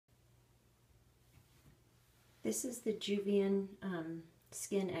This is the Juvion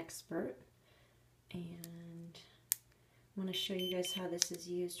SkinXpert, and I want to show you guys how this is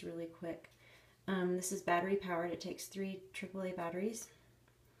used really quick. This is battery powered. It takes 3 AAA batteries,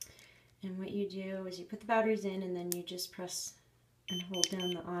 and what you do is you put the batteries in and then you just press and hold down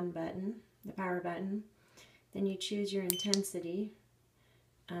the on button, the power button. Then you choose your intensity,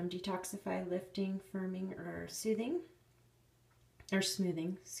 detoxify, lifting, firming, or soothing, or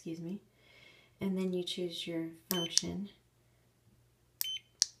smoothing, excuse me. And then you choose your function,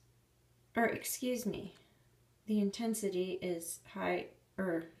 or excuse me, the intensity is high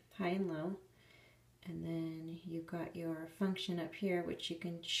and low, and then you've got your function up here, which you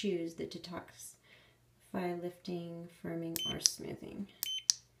can choose the detoxify, lifting, firming, or smoothing.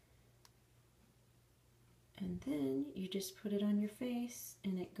 And then you just put it on your face,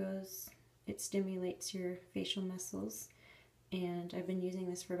 and it stimulates your facial muscles. And I've been using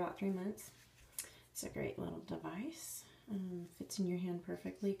this for about 3 months. It's a great little device. Fits in your hand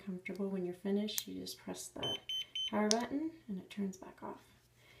perfectly, comfortable. When you're finished, you just press the power button and it turns back off.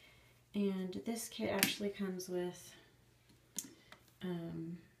 And this kit actually comes with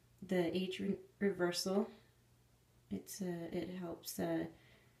the age reversal. It's a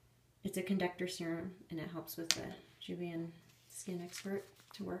conductor serum, and it helps with the Juvion SkinXpert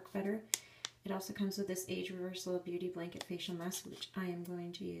to work better. It also comes with this age reversal beauty blanket facial mask, which I am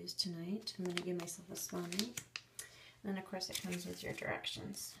going to use tonight. I'm going to give myself a spa night. And of course it comes with your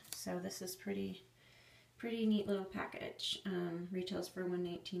directions. So this is pretty neat little package. Retails for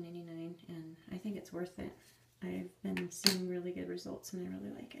 $19.99, and I think it's worth it. I've been seeing really good results and I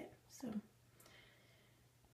really like it. So